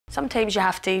Sometimes you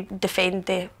have to defend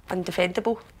the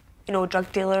undefendable. You know,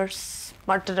 drug dealers,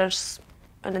 murderers,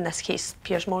 and in this case,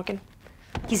 Piers Morgan.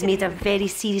 He's made a very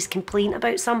serious complaint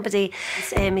about somebody.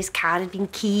 His car had been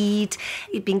keyed,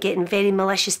 he'd been getting very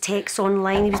malicious texts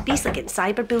online, he was basically getting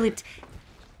cyberbullied.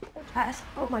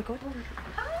 Oh my God.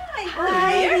 Hi.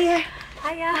 Hi.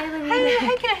 Hiya.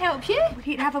 How can I help you? We're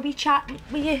here to have a wee chat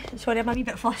with you. Sorry, I'm a wee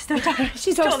bit flustered.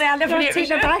 She's totally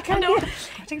taken aback. I know. It's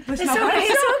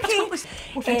okay.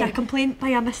 We've had a complaint by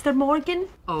a Mr. Morgan.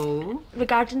 Oh.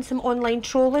 Regarding some online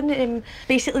trolling.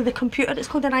 Basically, the computer, it's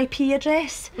called an IP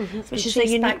address, which is a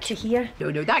unique. Back to here.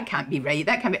 No, that can't be right.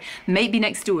 That can't be. Might be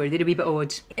next door. They're a wee bit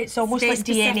odd. It's almost Very like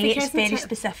DNA. specific, It's very isn't it?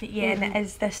 specific, yeah, and it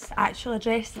is this actual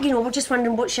address. You know, we're just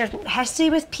wondering what's your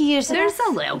history with Piers? There's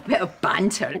a little bit of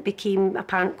banter. It became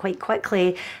apparent quite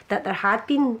quickly that there had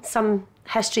been some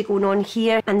history going on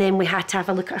here, and then we had to have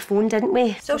a look at our phone, didn't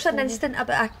we? There's also an incident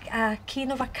about a keying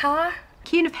of a car.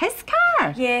 Keying of his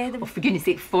car? Yeah. Oh, for goodness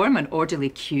sake, form an orderly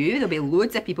queue. There'll be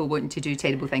loads of people wanting to do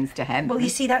terrible things to him. Well, you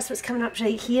see, that's what's coming up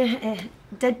right here.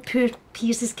 Did poor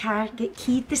Piers's car get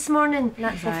keyed this morning?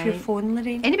 That's off your phone,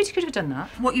 Lorraine. Anybody could have done that.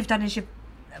 What you've done is you've,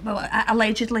 well,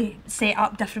 allegedly set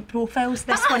up different profiles.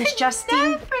 This one's I'd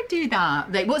Justine. never do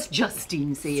that. Right, what's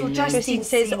Justine saying? So then? Justine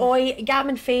says, "Oi,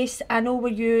 gammon face, I know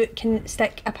where you can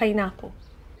stick a pineapple."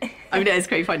 I mean, it is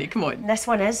quite funny, come on. This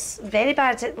one is very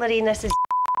bad, Lorraine. This is.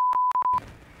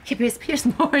 It was Piers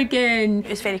Morgan. It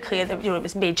was very clear that, it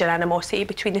was major animosity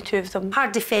between the two of them. Her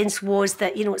defence was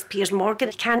that, it's Piers Morgan.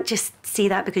 You can't just say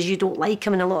that because you don't like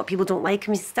him, and a lot of people don't like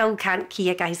him. You still can't key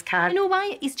a guy's car. You know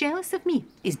why? He's jealous of me.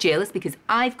 He's jealous because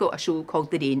I've got a show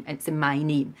called Lorraine and it's in my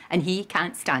name, and he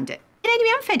can't stand it. And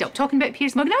anyway, I'm fed up talking about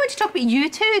Piers Morgan. I want to talk about you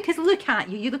too, because look at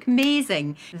you. You look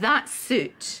amazing. That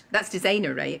suit, that's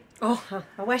designer, right? Oh,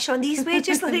 I wish on these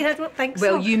wages, Lorraine, I don't think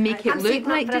so. Well, you make it I'm look saving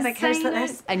like up for a big house like designer.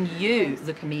 this. And you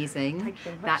look amazing. Thank you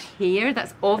very much. That hair,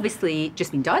 that's obviously just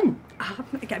been done.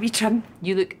 Get a wee trim.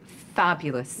 You look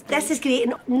fabulous. This is great,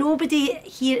 and nobody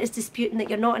here is disputing that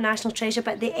you're not a national treasure,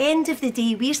 but at the end of the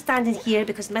day, we're standing here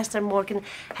because Mr. Morgan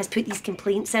has put these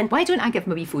complaints in. Why don't I give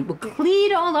him a wee phone? We'll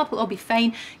clear it all up, it'll all be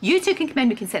fine. You two can come in,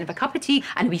 we can sit and have a cup of tea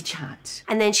and a wee chat.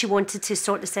 And then she wanted to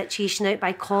sort the situation out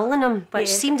by calling him, which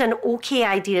seemed an okay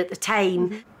idea at the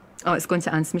time. Oh, it's going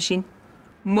to answer machine.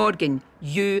 Morgan,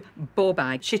 you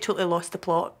ball-bag. She totally lost the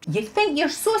plot. You think you're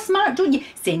so smart, don't you?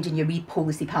 Sending your wee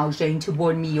policy pals round to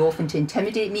warn me off and to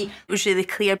intimidate me. It was really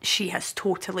clear she has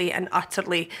totally and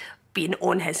utterly been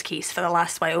on his case for the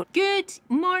last while. Good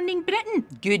morning, Britain.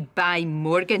 Goodbye,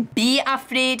 Morgan. Be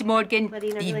afraid, Morgan.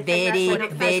 Lorraine, I Be really think very,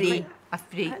 that's very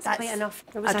afraid. That's quite enough.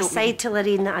 There was I a don't side to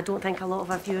Lorraine that I don't think a lot of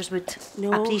our viewers would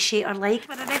appreciate or like.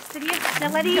 For the rest of you,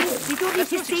 now, Lorraine, you don't need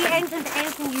to say anything to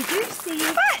anything you do say.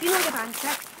 You know the banter.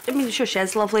 I mean, sure, she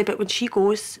is lovely, but when she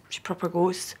goes, she proper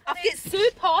goes. I've got Sue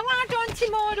Pollard on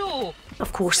tomorrow.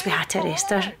 Of course, we had to arrest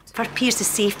her for Piers'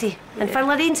 safety and for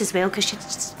Lorraine's as well, because she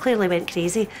just clearly went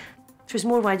crazy. She was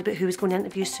more worried about who was going to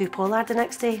interview Sue Pollard the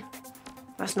next day.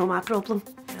 That's not my problem.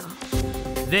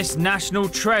 This national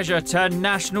treasure turned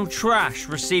national trash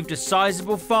received a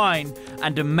sizable fine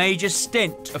and a major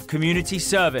stint of community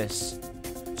service.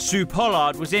 Sue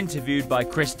Pollard was interviewed by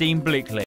Christine Bleakley.